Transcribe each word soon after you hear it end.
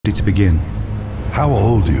Ready to begin. How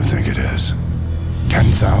old do you think it is?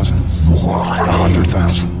 10,000?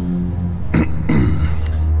 100,000?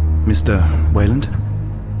 Mr. Wayland?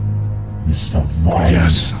 Mr. Wayland?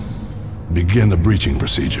 Yes. Begin the breaching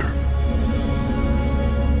procedure.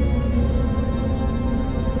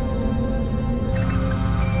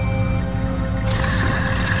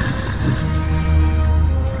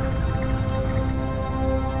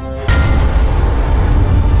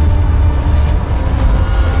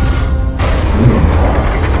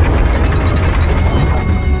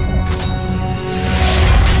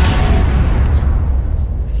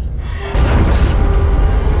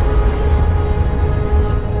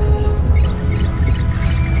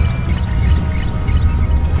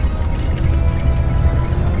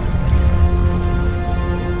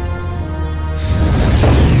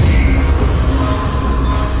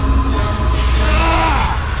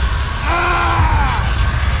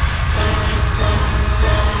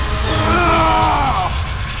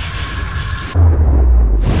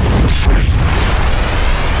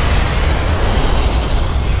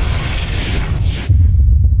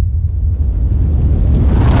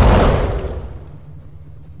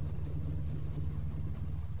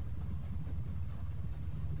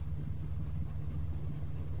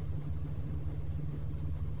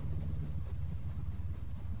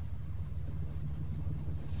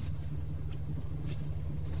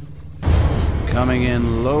 Coming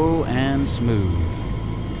in low and smooth.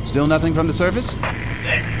 Still nothing from the surface?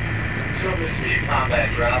 Negative. Surface speed combat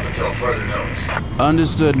drop until further notice.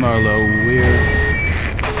 Understood, Marlowe.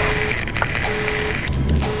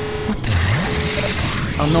 What the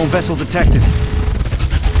hell? Unknown vessel detected.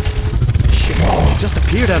 Shit, it just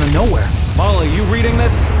appeared out of nowhere. Marlowe, you reading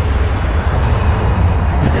this?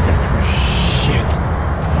 Shit.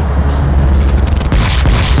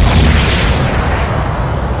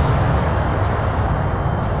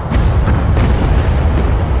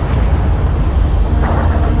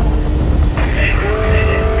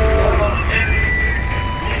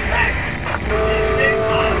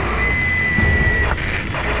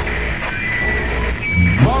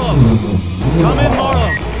 Come in,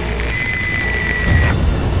 Marlowe!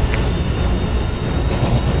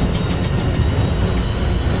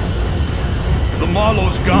 The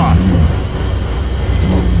Marlowe's gone.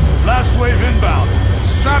 Last wave inbound.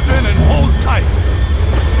 Strap in and hold tight.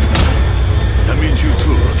 That means you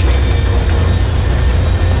too, Rookie.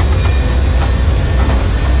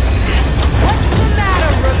 What's the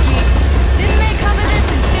matter, Rookie? Didn't they cover this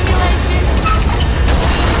in simulation?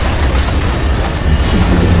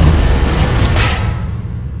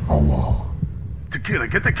 Tequila,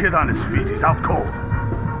 get the kid on his feet. He's out cold.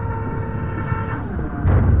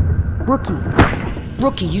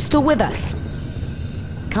 Rookie, you still with us?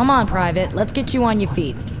 Come on, Private. Let's get you on your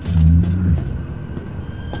feet.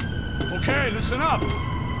 Okay, listen up.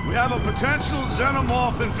 We have a potential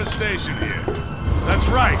xenomorph infestation here. That's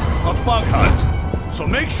right, a bug hunt. So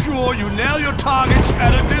make sure you nail your targets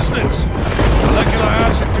at a distance. Molecular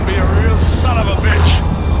acid can be a real son of a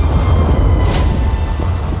bitch.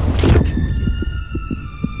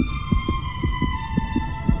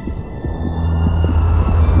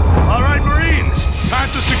 All right, Marines, time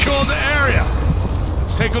to secure the area.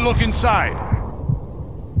 Let's take a look inside.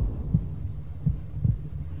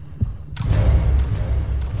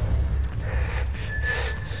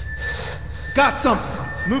 Got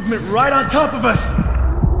something! Movement right on top of us!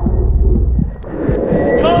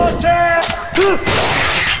 Contact!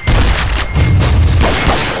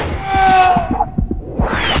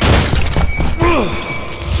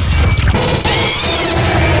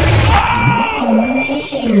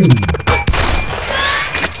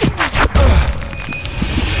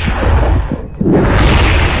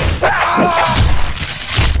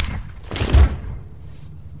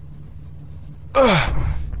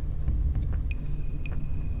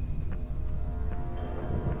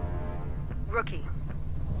 Rookie,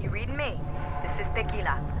 you reading me? This is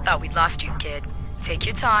Tequila. Thought we'd lost you, kid. Take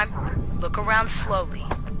your time. Look around slowly.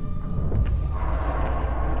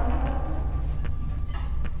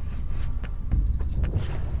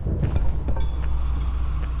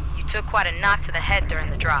 You took quite a knock to the head during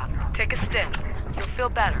the drop. Take a stim. You'll feel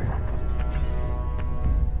better.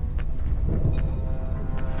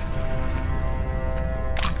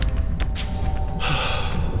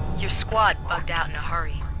 Your squad bugged out in a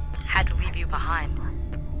hurry. Had to leave you behind.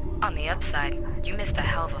 On the upside, you missed a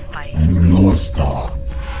hell of a fight.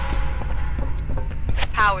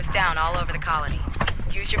 Power's down all over the colony.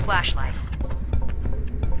 Use your flashlight.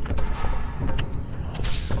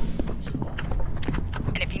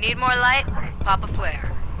 And if you need more light, pop a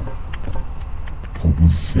flare. Pop a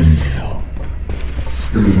flare.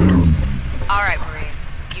 Alright, Marine.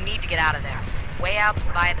 You need to get out of there. Way out's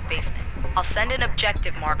via the basement. I'll send an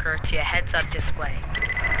objective marker to your heads-up display.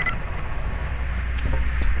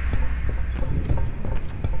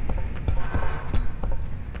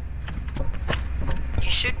 You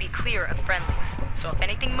should be clear of friendlies, so if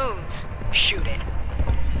anything moves, shoot it.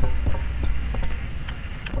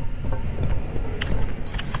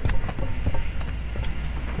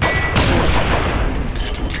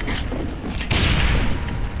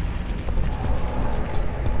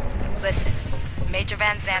 Listen, Major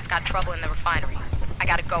Van Zant's got trouble in the refinery. I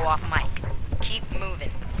gotta go off mic. Keep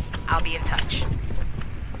moving. I'll be in touch.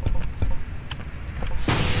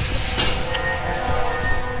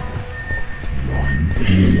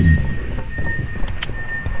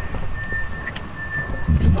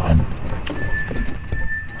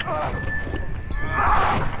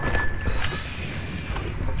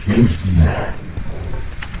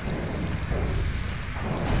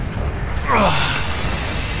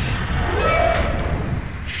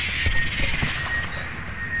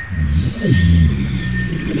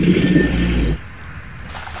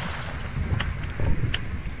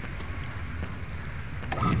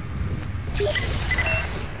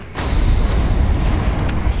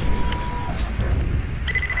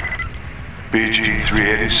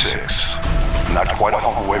 BG-386, not quite a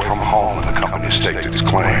hump away from home when the company staked its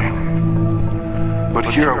claim.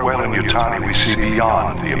 But here at Weyland-Yutani we see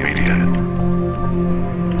beyond the immediate,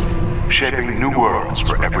 shaping new worlds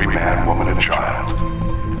for every man, woman, and child.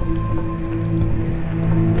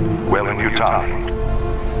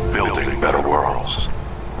 Weyland-Yutani, building better worlds.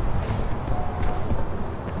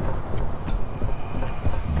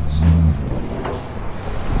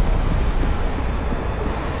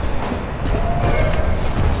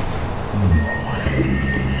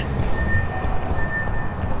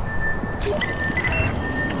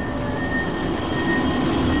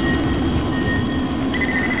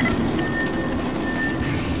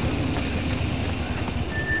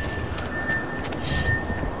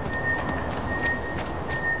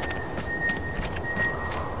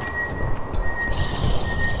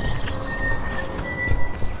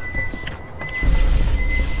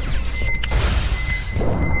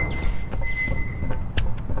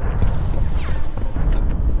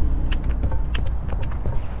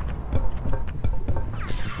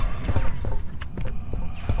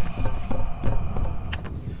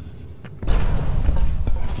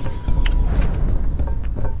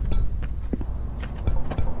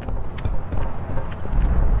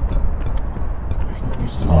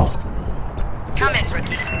 Come in,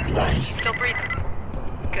 Rookie. Still breathing.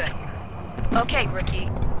 Good. Okay, Rookie.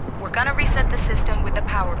 We're gonna reset the system with the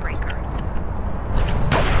power breaker.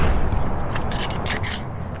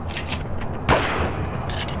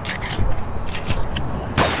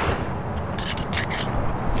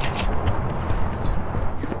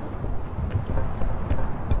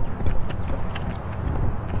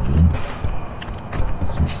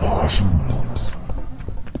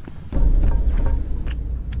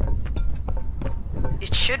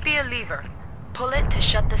 It should be a lever. Pull it to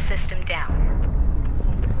shut the system down.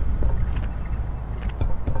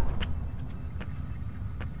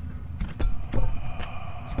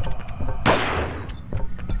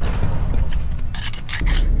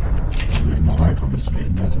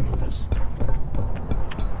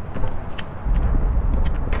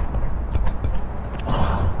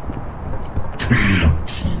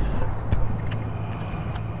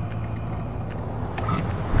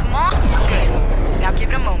 Come on. Good. Now give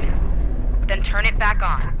it a moment. Then turn it back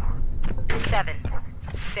on. 7,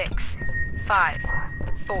 6, 5,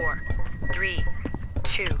 4, 3,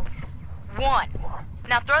 2, 1.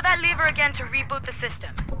 Now throw that lever again to reboot the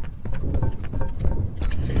system.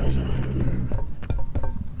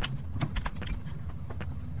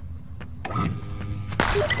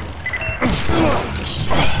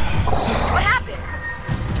 What happened?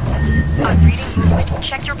 Reading.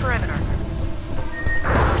 Check your perimeter.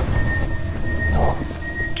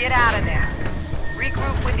 Get out of there.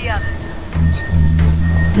 Regroup with the others.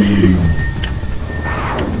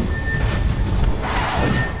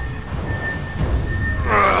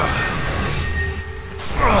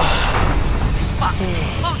 Fuck.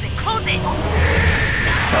 Close it. Close it. Wait.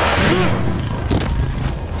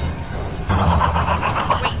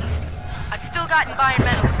 I've still got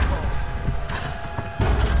environmental controls.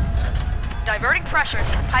 Diverting pressure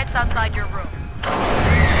to the pipes outside your room.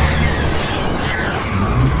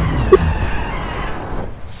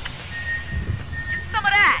 Get some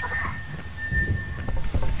of that!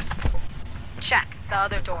 Check the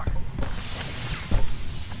other door.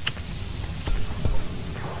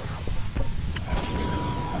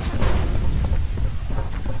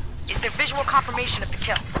 They're visual confirmation of the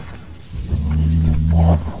kill.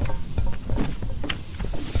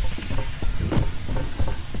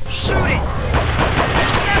 Shoot it!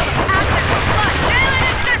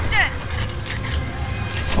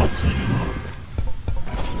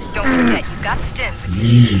 Don't forget, you've got stims.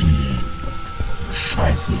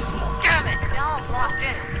 Scheiße. Damn it! Now I'm locked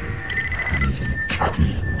in. Kacke.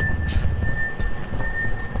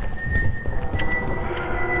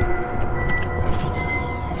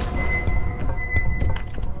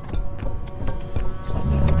 Sag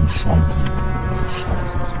mir mal Bescheid, wie diese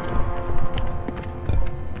Scheiße sind.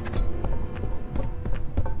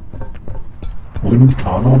 Und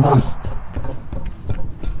kann noch was?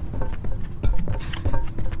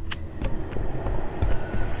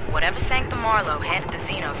 Whatever sank the Marlow handed the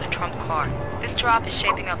Xenos a trump card. This drop is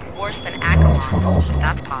shaping up worse than Akamon.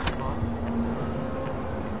 That's possible.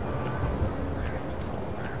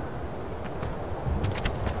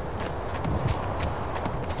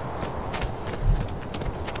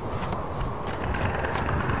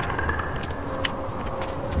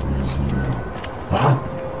 Was?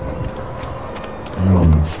 Ja,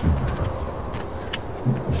 das stimmt.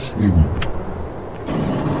 Das stimmt.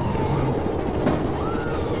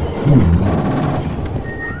 Cool, ne?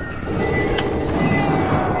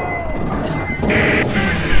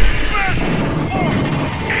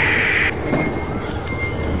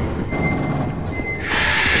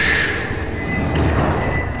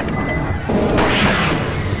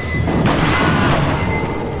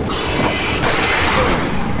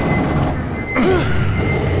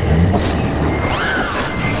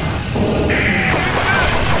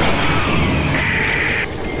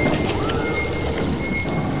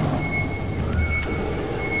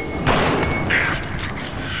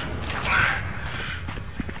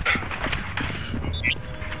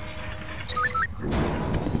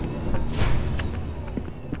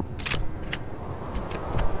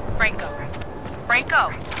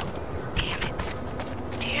 Franco! Damn it.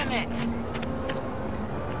 Damn it.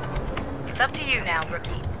 It's up to you now,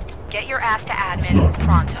 rookie. Get your ass to admin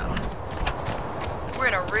pronto. We're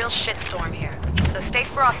in a real shitstorm here, so stay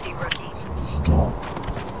frosty, rookie. Stop.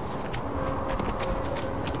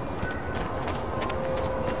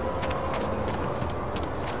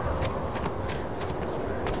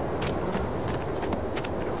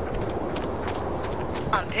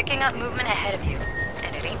 I'm picking up movement ahead of you,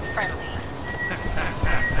 and it ain't friendly.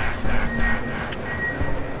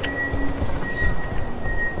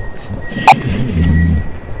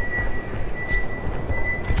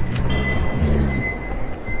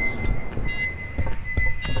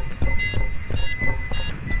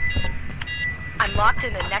 I'm locked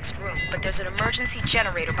in the next room, but there's an emergency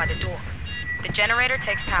generator by the door. The generator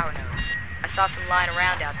takes power nodes. I saw some lying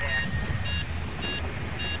around out there.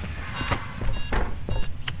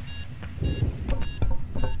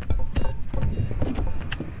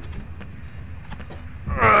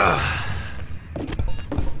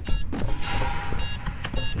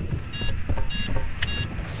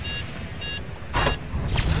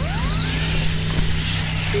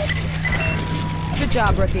 Good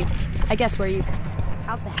job, rookie. I guess we're even.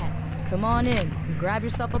 How's the head? Come on in and grab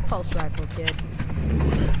yourself a pulse rifle, kid.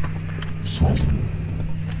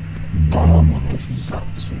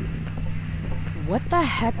 What the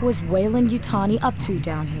heck was Weyland-Yutani up to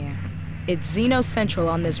down here? It's Xeno Central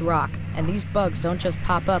on this rock, and these bugs don't just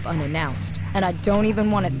pop up unannounced. And I don't even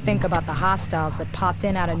want to think about the hostiles that popped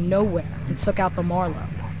in out of nowhere and took out the Marlow.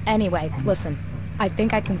 Anyway, listen. I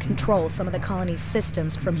think I can control some of the colony's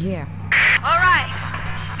systems from here. All right.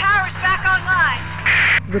 Power's back online.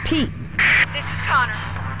 Repeat. This is Connor.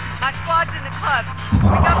 My squad's in the club.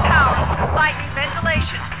 We got power, lighting,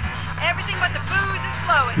 ventilation. Everything but the booze is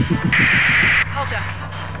flowing. Hold up.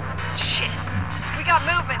 Shit. We got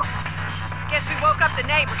movement. Guess we woke up the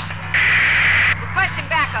neighbors. Requesting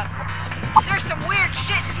backup. There's some weird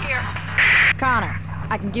shit in here. Connor,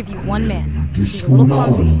 I can give you one man. He's a little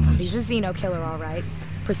clumsy. He's a Xeno killer, all right.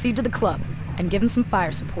 Proceed to the club and give him some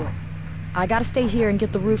fire support. I gotta stay here and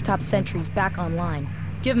get the rooftop sentries back online.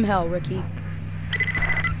 Give him hell, rookie.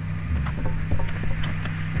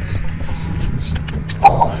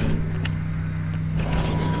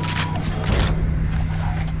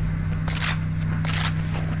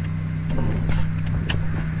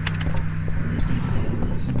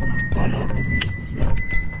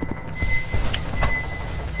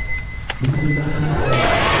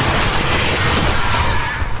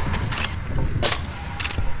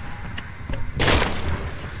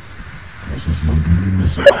 Das ist mein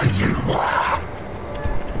glühendes Eichen.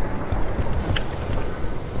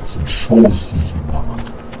 Das sind Shows, die ich hier mache.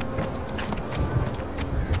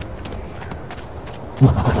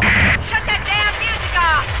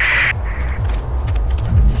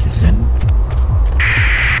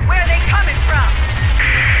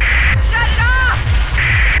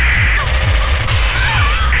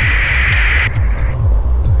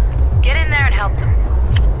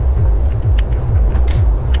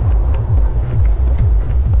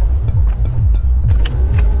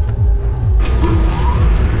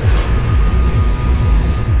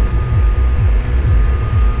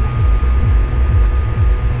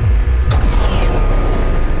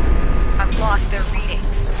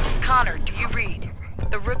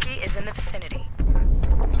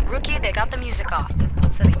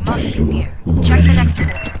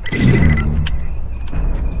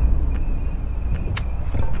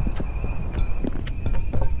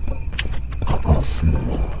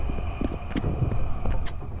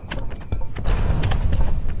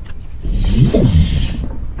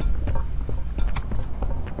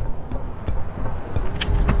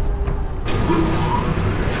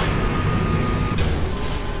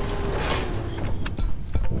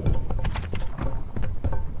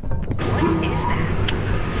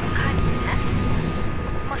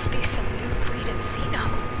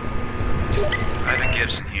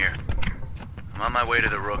 Gibson here. I'm on my way to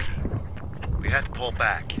the Rookie. We had to pull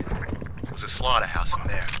back. There's a slaughterhouse in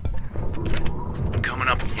there. I'm coming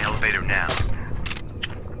up in the elevator now.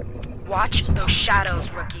 Watch those shadows,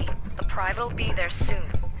 Rookie. The private will be there soon.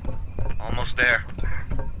 Almost there.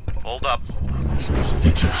 Hold up. Das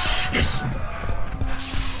wird geschissen.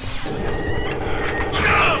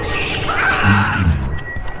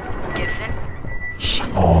 Gibson? Shit.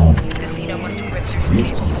 Oh, The casino must have ripped through some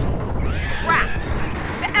nichts. cables. Crap!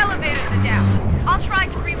 The elevators are down. I'll try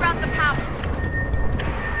to reroute the power.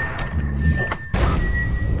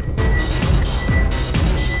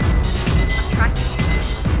 I'm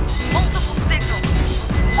tracking multiple signals.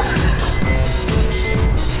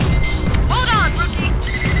 Hold on, Rookie!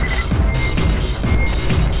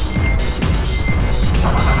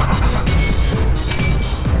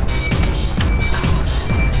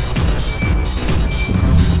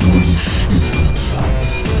 Nur die Schiffe bleiben.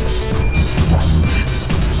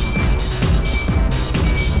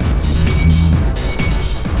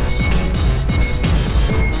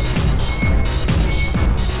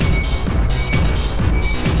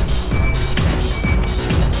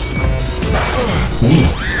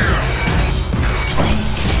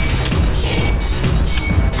 Seine Schiffe.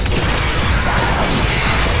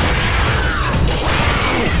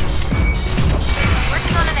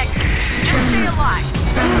 Working on an exit. Just stay alive.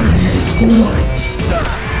 Ist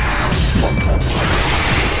gut. Schlanker.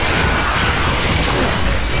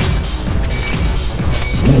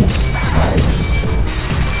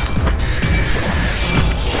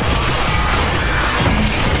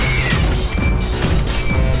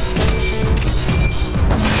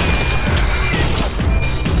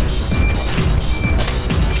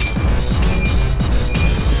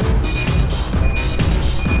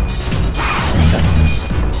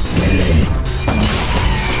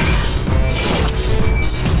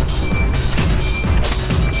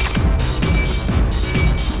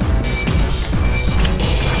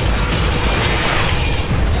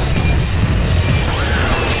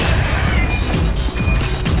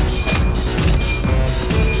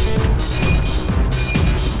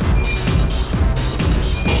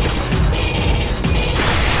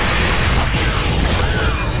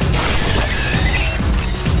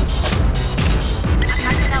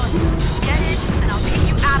 Attack an elevator. Get in, and I'll take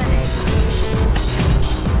you out of there.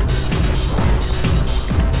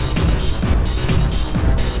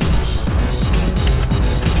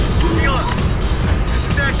 Sheila! This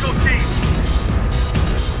is Echo Team.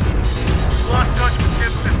 Lost touch with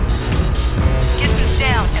Gibson. Gibson's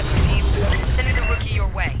down, Echo Team. Sending the Rookie your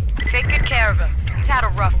way. Take good care of him. He's had a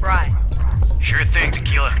rough ride. Sure thing,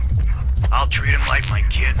 Tequila. I'll treat him like my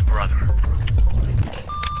kid brother.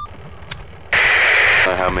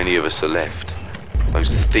 How many of us are left?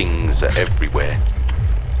 Those things are everywhere.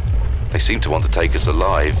 They seem to want to take us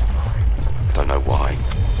alive. Don't know why.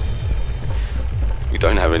 We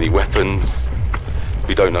don't have any weapons.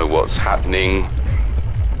 We don't know what's happening.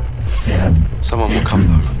 Someone will come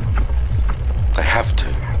though. They have to.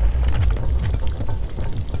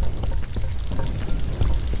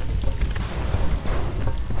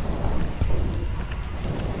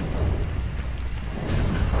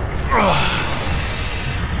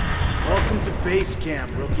 Welcome to base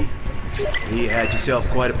camp, Rookie. You had yourself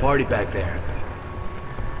quite a party back there.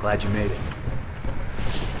 Glad you made it.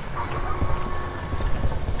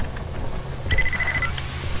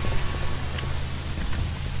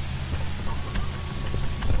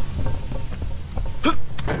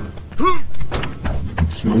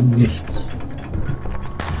 Gibt's nur nichts.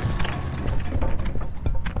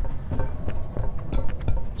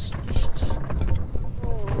 Ist nichts.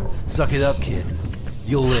 Suck it up, kid.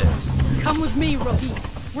 You'll live. Come with me, Rookie.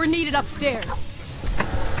 We're needed upstairs.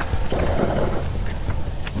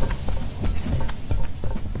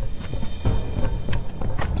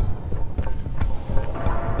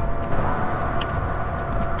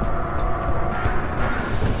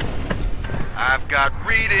 I've got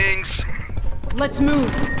readings. Let's move.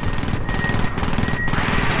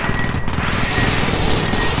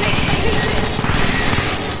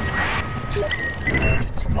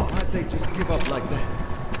 It's not. Why'd they just give up like that?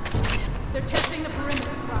 They're testing the perimeter.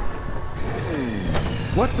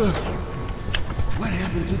 What the? What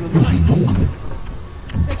happened to the Was sie light? dunkel?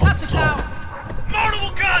 They cut the tower. Multiple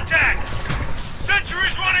contact!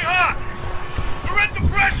 Sentry's running hot! They're at the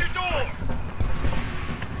pressure door!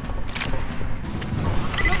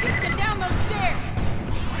 Rookies, get down those stairs.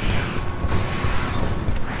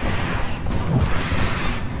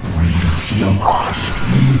 Meine Firma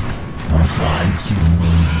steht. Das einzige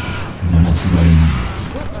Musik. Wenn das überlebt.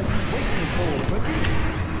 What are you waiting for, Rookie?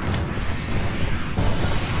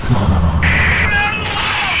 Get out of the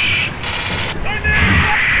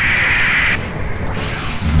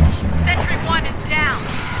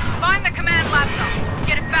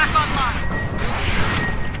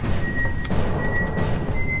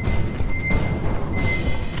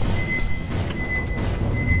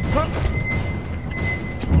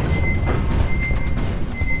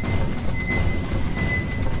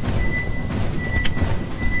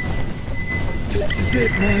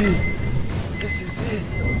man. This is it.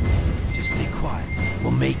 Just stay quiet.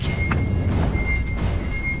 We'll make it.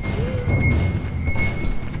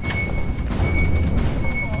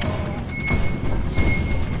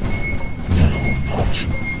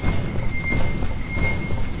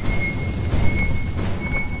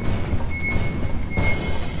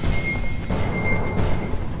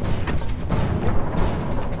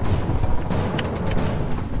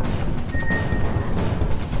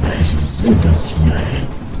 Sind das hier, ey?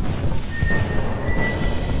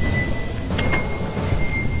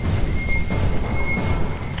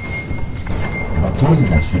 Was soll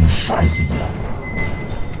denn das für eine Scheiße hier?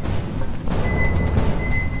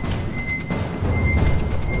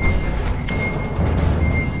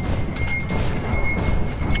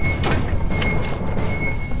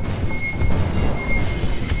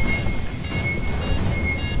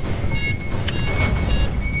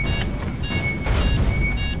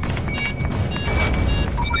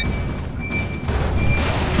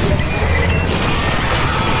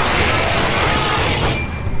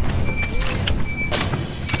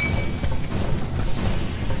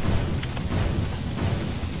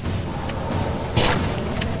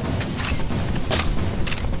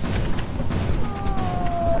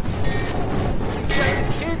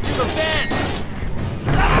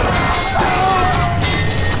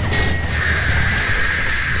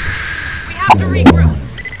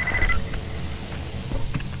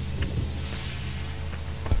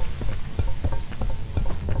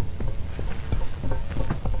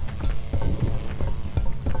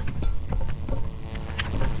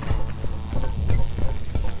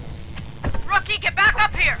 Get back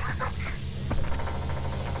up here!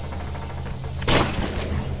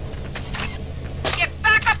 Get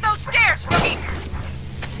back up those stairs, Rookie!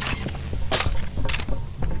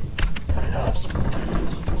 Ja, das Gute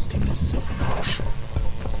ist, das Ding ist auf dem Arsch.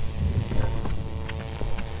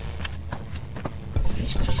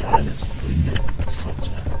 Riecht sich alles in der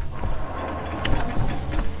Fotze.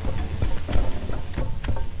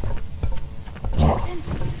 Da.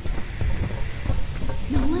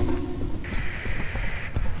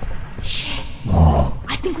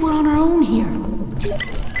 I think we're on our own here.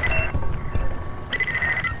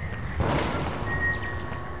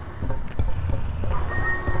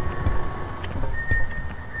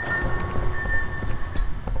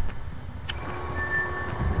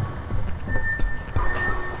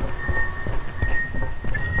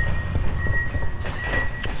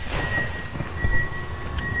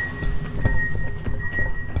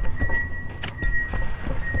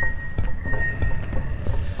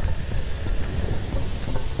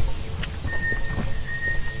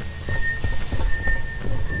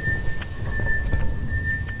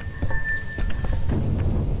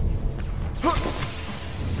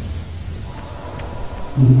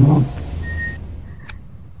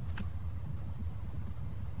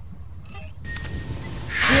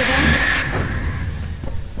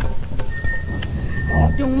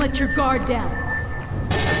 Don't let your guard down.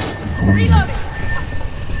 Reloading.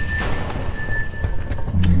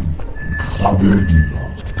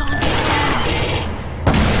 It's gone.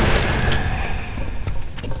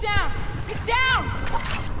 It's down. It's down.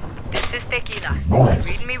 This is Tequila.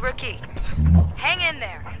 Nice. Read me, Rookie. Hang in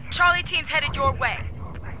there. Charlie team's headed your way.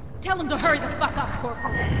 Tell him to hurry the fuck up,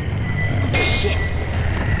 Corporal. Shit.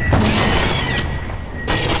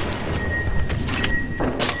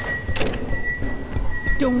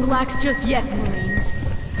 Don't relax just yet, Marines.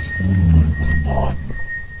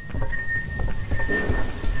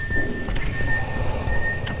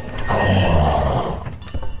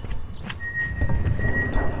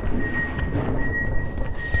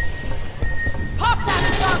 Pop that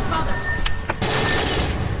slug, mother!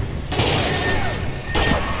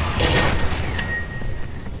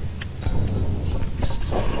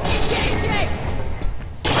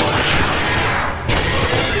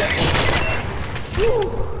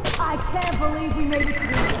 I can't believe we made it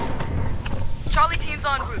through. Charlie team's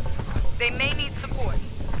en route. They may need support.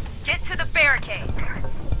 Get to the barricade.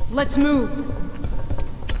 Let's move.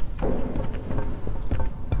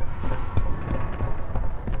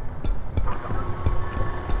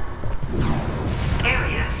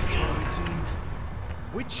 Area sealed.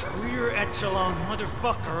 Which rear echelon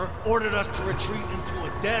motherfucker ordered us to retreat into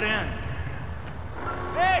a dead end?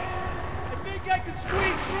 Hey! I think I can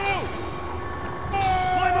squeeze through!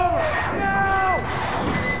 Climb over! Now!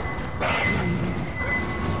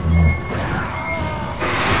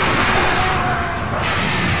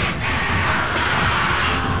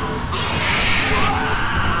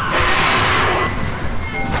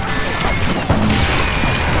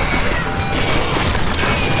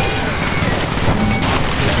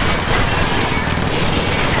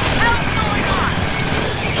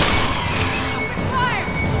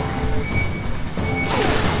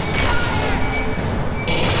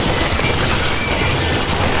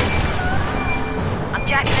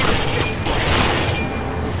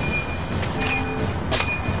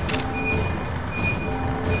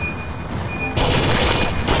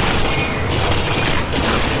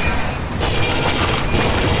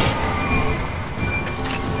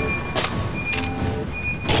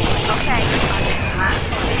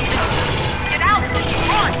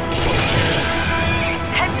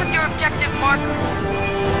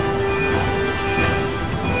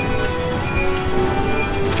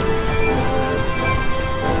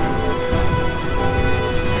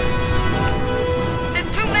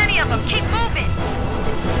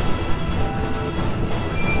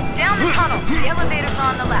 elevators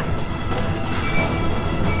are on the left.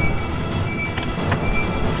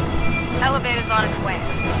 Elevator's on its way.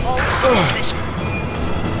 Hold position.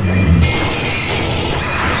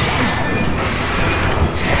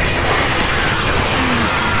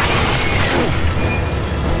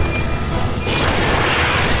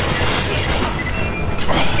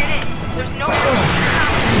 Get in. There's no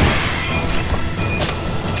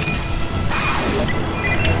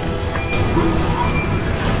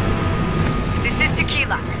This is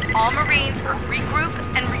Tequila. All Marines, regroup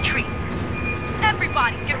and retreat.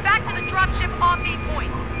 Everybody, get back to the dropship RV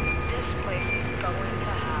point. This place is going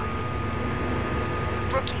to hell.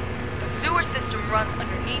 Rookie, the sewer system runs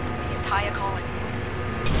underneath the entire colony.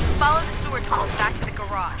 Follow the sewer tunnels back to the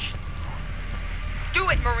garage. Do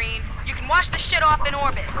it, Marine. You can wash the shit off in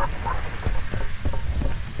orbit.